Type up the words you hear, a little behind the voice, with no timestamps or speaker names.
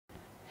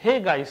Hey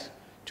guys,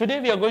 today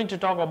we are going to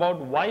talk about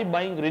why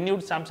buying renewed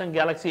Samsung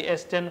Galaxy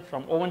S10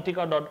 from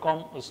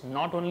Ovantica.com is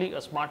not only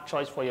a smart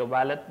choice for your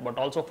wallet but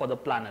also for the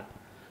planet.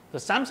 The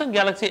Samsung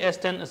Galaxy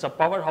S10 is a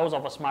powerhouse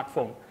of a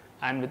smartphone,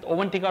 and with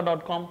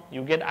Ovantica.com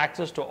you get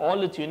access to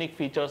all its unique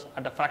features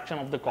at a fraction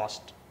of the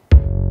cost.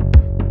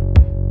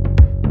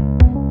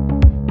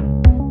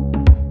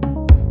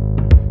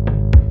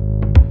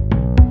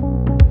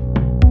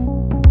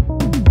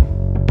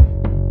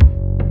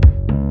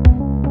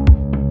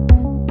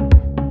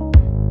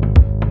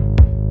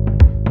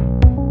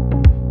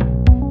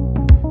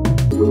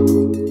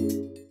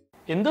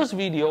 In this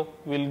video,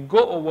 we'll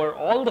go over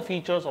all the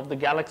features of the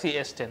Galaxy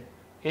S10,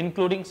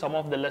 including some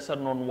of the lesser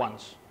known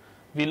ones.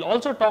 We'll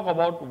also talk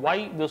about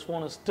why this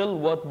phone is still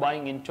worth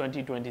buying in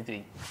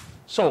 2023.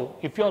 So,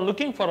 if you're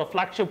looking for a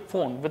flagship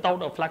phone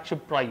without a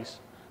flagship price,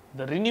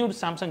 the renewed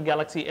Samsung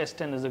Galaxy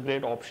S10 is a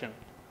great option.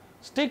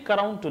 Stick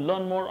around to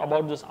learn more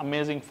about this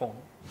amazing phone.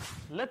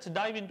 Let's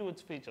dive into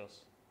its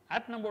features.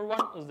 At number 1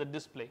 is the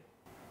display.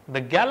 The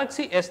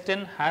Galaxy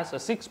S10 has a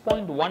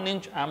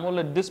 6.1-inch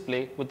AMOLED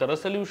display with a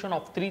resolution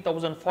of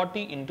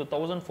 3040 x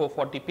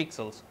 1440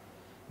 pixels.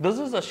 This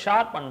is a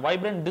sharp and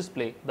vibrant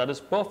display that is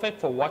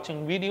perfect for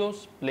watching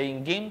videos,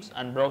 playing games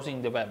and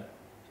browsing the web.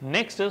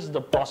 Next is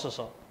the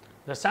processor.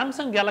 The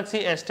Samsung Galaxy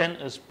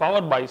S10 is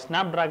powered by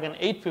Snapdragon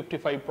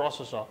 855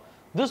 processor.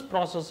 This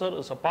processor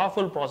is a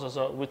powerful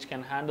processor which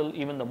can handle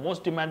even the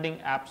most demanding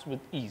apps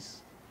with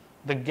ease.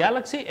 The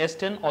Galaxy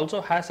S10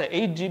 also has a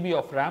 8 GB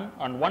of RAM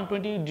and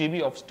 128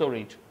 GB of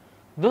storage.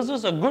 This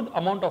is a good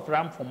amount of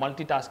RAM for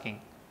multitasking,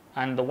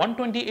 and the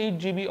 128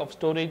 GB of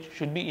storage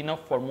should be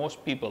enough for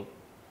most people.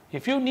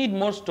 If you need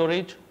more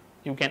storage,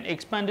 you can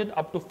expand it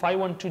up to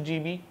 512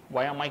 GB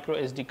via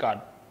micro SD card.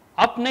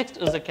 Up next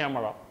is the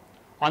camera.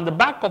 On the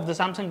back of the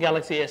Samsung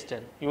Galaxy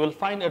S10, you will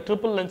find a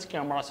triple lens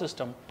camera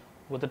system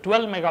with a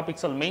 12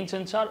 megapixel main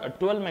sensor, a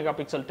 12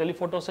 megapixel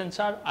telephoto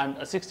sensor and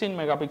a 16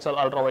 megapixel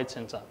ultrawide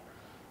sensor.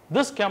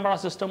 This camera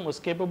system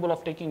is capable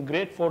of taking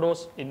great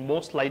photos in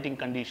most lighting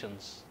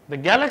conditions. The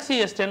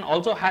Galaxy S10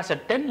 also has a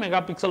 10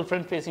 megapixel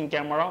front facing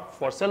camera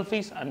for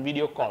selfies and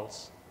video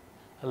calls.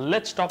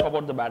 Let's talk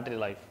about the battery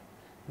life.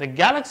 The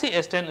Galaxy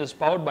S10 is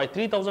powered by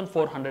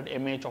 3400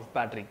 mAh of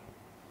battery.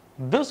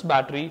 This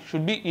battery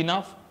should be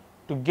enough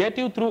to get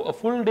you through a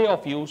full day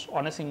of use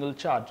on a single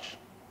charge.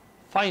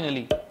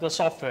 Finally, the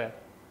software.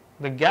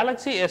 The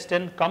Galaxy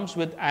S10 comes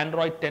with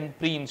Android 10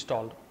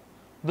 pre-installed.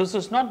 This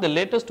is not the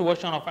latest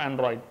version of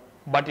Android,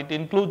 but it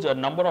includes a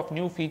number of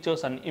new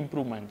features and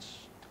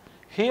improvements.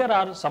 Here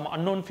are some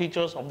unknown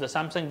features of the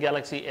Samsung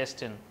Galaxy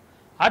S10.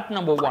 At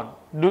number 1,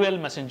 Dual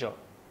Messenger.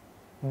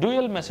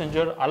 Dual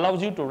Messenger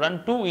allows you to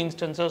run two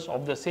instances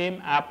of the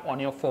same app on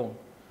your phone.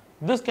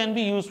 This can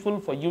be useful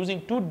for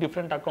using two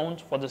different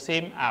accounts for the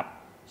same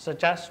app,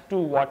 such as two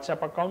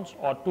WhatsApp accounts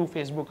or two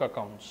Facebook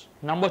accounts.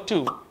 Number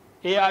 2,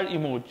 AR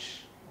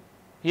Emoji.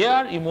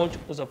 AR Emoji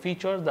is a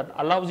feature that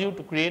allows you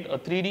to create a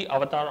 3D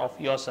avatar of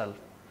yourself.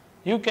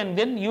 You can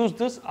then use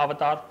this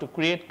avatar to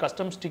create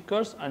custom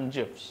stickers and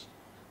GIFs.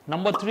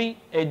 Number 3,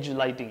 Edge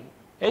Lighting.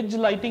 Edge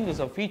Lighting is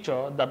a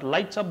feature that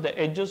lights up the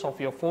edges of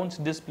your phone's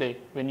display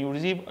when you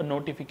receive a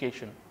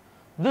notification.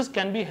 This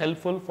can be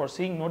helpful for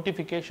seeing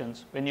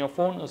notifications when your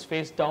phone is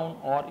face down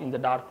or in the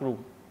dark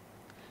room.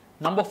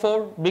 Number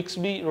 4,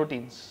 Bixby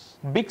Routines.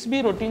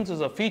 Bixby Routines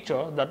is a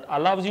feature that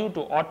allows you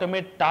to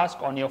automate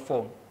tasks on your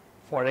phone.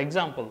 For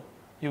example,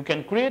 you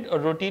can create a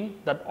routine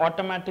that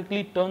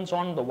automatically turns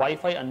on the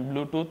Wi-Fi and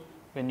Bluetooth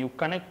when you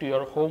connect to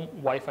your home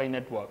Wi-Fi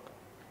network.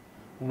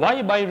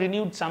 Why buy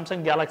renewed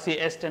Samsung Galaxy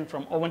S10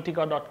 from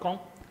Ovantica.com?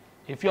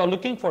 If you are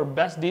looking for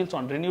best deals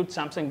on renewed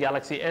Samsung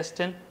Galaxy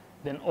S10,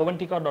 then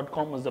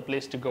Ovantica.com is the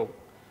place to go.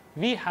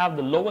 We have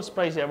the lowest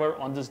price ever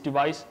on this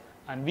device,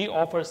 and we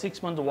offer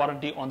 6 months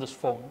warranty on this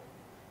phone.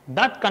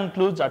 That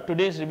concludes our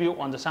today's review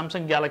on the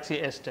Samsung Galaxy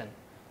S10.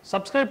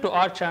 Subscribe to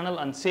our channel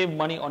and save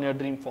money on your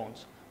dream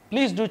phones.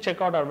 Please do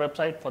check out our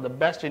website for the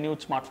best renewed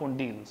smartphone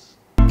deals.